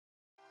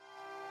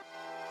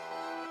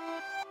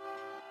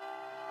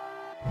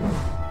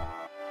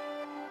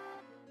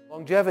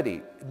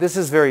Longevity. This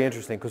is very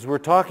interesting because we're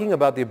talking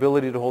about the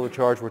ability to hold a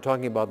charge. We're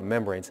talking about the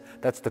membranes.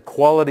 That's the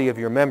quality of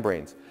your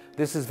membranes.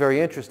 This is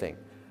very interesting.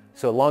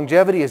 So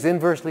longevity is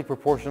inversely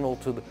proportional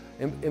to the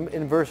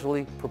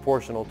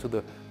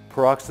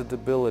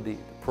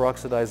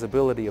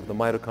peroxidizability of the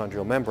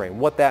mitochondrial membrane.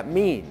 What that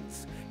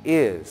means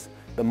is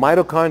the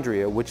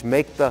mitochondria, which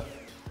make the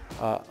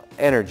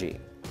energy,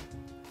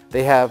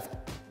 they have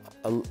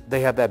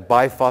that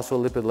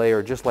biphospholipid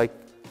layer just like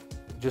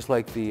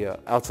the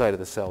outside of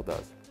the cell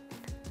does.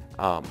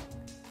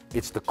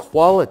 It's the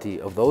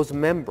quality of those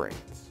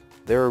membranes.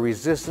 They're a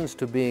resistance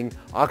to being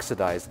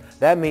oxidized.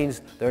 That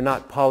means they're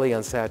not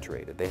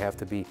polyunsaturated. They have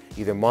to be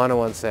either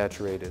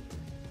monounsaturated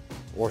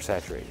or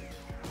saturated.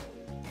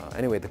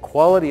 Anyway, the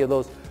quality of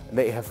those,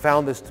 they have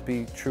found this to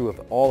be true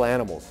of all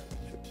animals.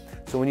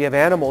 So when you have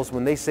animals,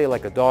 when they say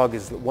like a dog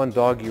is, 1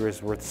 dog year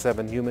is worth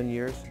 7 human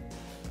years,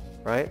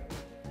 right?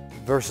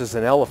 Versus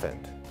an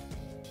elephant.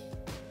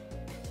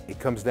 It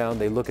comes down,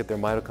 they look at their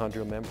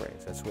mitochondrial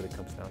membranes. That's what it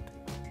comes down to.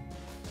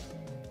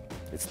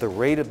 It's the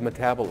rate of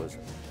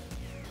metabolism.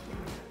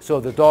 So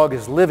the dog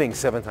is living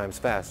 7 times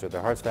faster, their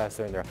heart's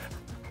faster, and they're,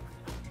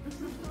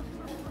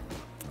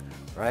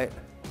 right?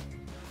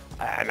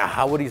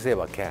 Now, what do you say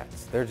about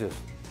cats? They're just,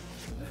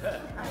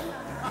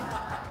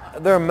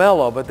 they're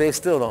mellow, but they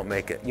still don't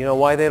make it. You know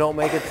why they don't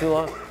make it too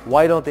long?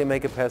 Why don't they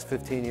make it past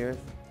 15 years?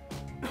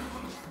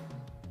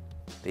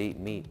 They eat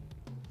meat.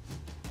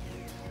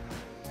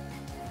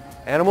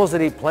 Animals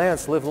that eat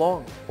plants live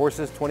long.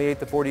 Horses, 28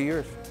 to 40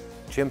 years.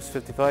 Chimps,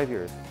 55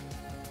 years.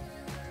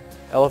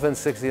 Elephants,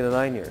 60 to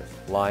 9 years.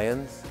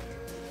 Lions,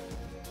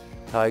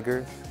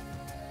 tigers,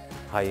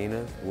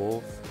 hyenas,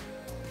 wolves,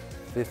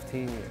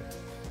 15 years.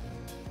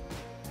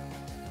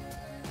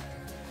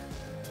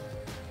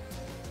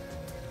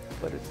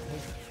 But it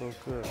tastes so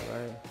good,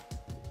 right?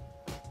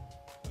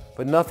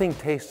 But nothing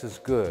tastes as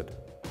good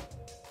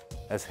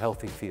as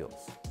healthy feels.